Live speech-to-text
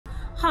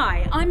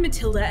Hi, I'm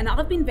Matilda and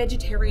I've been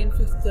vegetarian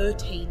for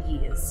 13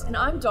 years. And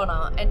I'm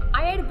Donna and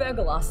I ate a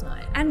burger last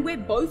night. And we're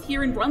both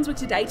here in Brunswick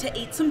today to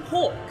eat some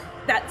pork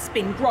that's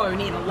been grown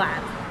in a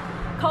lab.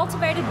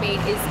 Cultivated meat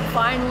is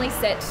finally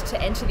set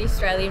to enter the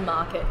Australian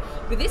market,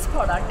 with this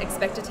product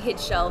expected to hit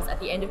shelves at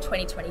the end of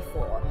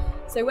 2024.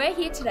 So we're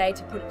here today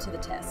to put it to the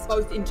test.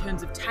 Both in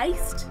terms of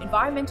taste,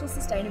 environmental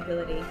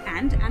sustainability,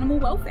 and animal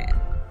welfare.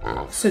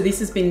 So this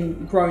has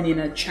been grown in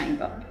a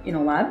chamber, in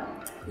a lab?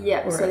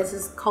 Yeah, so this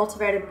is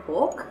cultivated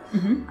pork.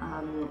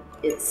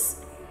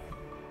 It's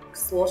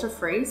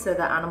slaughter-free, so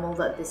the animal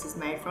that this is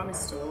made from is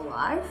still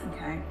alive.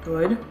 Okay,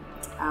 good.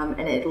 And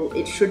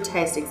it should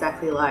taste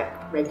exactly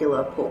like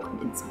regular pork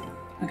mincemeat.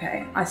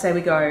 Okay, I say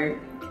we go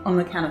on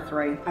the count of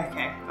 3.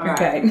 Okay, all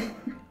right.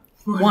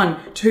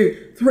 1,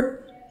 2, 3.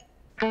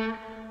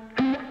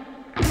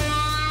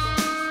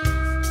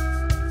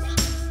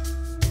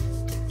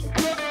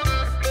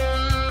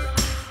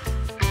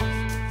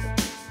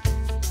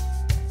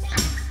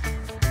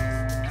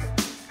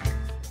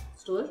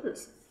 It's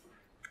delicious.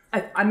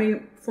 I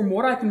mean, from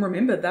what I can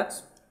remember,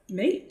 that's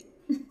meat.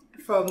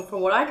 From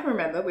what I can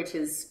remember, which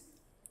is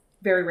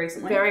very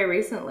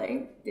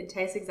recently, it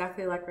tastes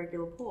exactly like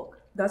regular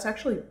pork. That's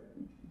actually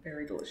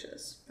very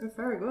delicious. It's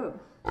very good.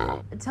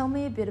 Tell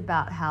me a bit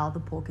about how the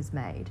pork is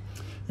made.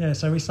 Yeah,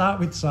 so we start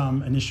with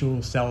some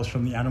initial cells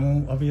from the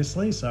animal,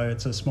 obviously. So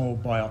it's a small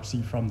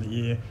biopsy from the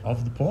ear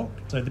of the pork.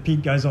 So the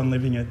pig goes on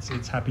living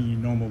its happy,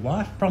 normal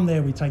life. From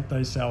there, we take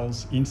those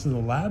cells into the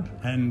lab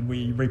and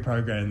we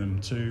reprogram them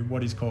to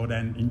what is called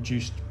an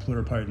induced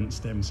pluripotent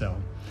stem cell.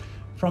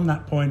 From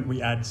that point,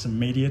 we add some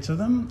media to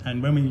them.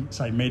 And when we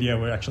say media,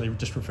 we're actually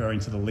just referring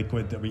to the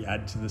liquid that we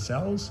add to the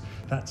cells.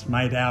 That's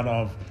made out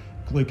of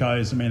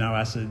glucose, amino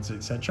acids,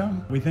 etc.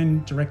 We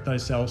then direct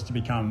those cells to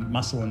become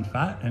muscle and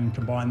fat and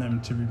combine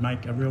them to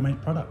make a real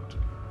meat product.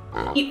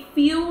 It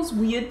feels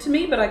weird to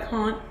me, but I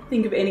can't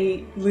think of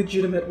any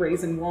legitimate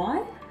reason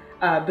why,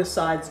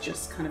 besides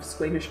just kind of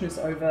squeamishness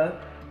over,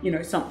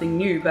 something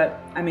new. But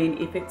I mean,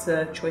 if it's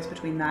a choice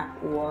between that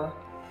or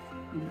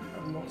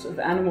a lot of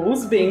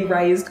animals being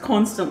raised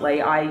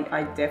constantly,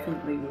 I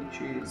definitely would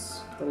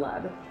choose the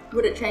lab.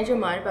 Would it change your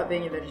mind about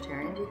being a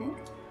vegetarian, do you think?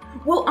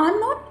 Well, I'm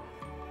not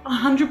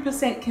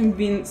 100%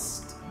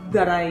 convinced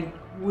that I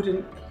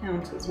wouldn't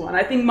count as one.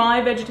 I think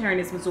my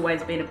vegetarianism has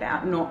always been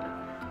about not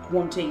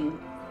wanting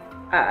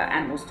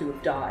animals to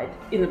have died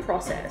in the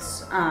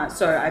process.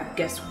 So I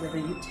guess whether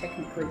you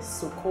technically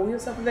still call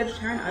yourself a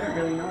vegetarian, I don't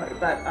really know.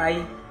 But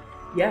I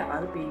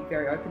would be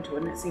very open to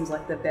it, and it seems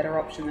like the better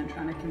option than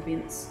trying to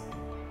convince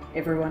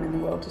everyone in the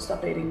world to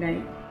stop eating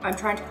meat. I'm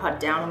trying to cut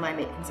down on my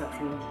meat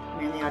consumption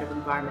mainly out of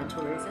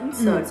environmental reasons.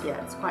 So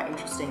it's quite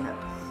interesting that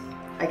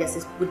I guess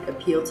this would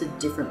appeal to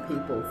different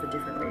people for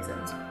different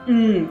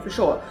reasons. For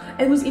sure.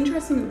 It was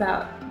interesting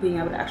about being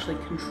able to actually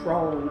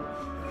control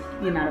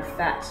the amount of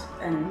fat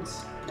and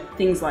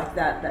things like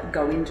that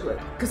go into it.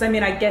 Because I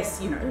mean, I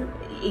guess,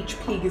 each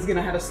pig is going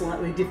to have a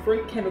slightly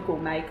different chemical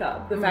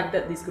makeup. The fact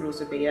that this could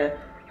also be a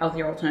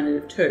healthier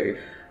alternative too,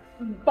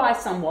 by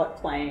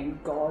somewhat playing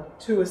God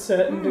to a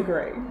certain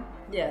degree.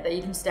 Yeah, that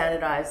you can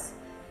standardize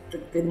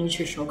the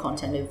nutritional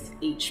content of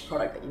each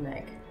product that you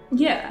make.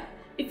 Yeah,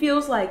 it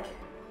feels like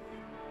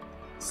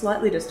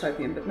slightly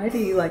dystopian, but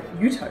maybe like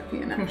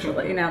utopian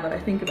actually, now that I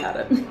think about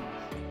it.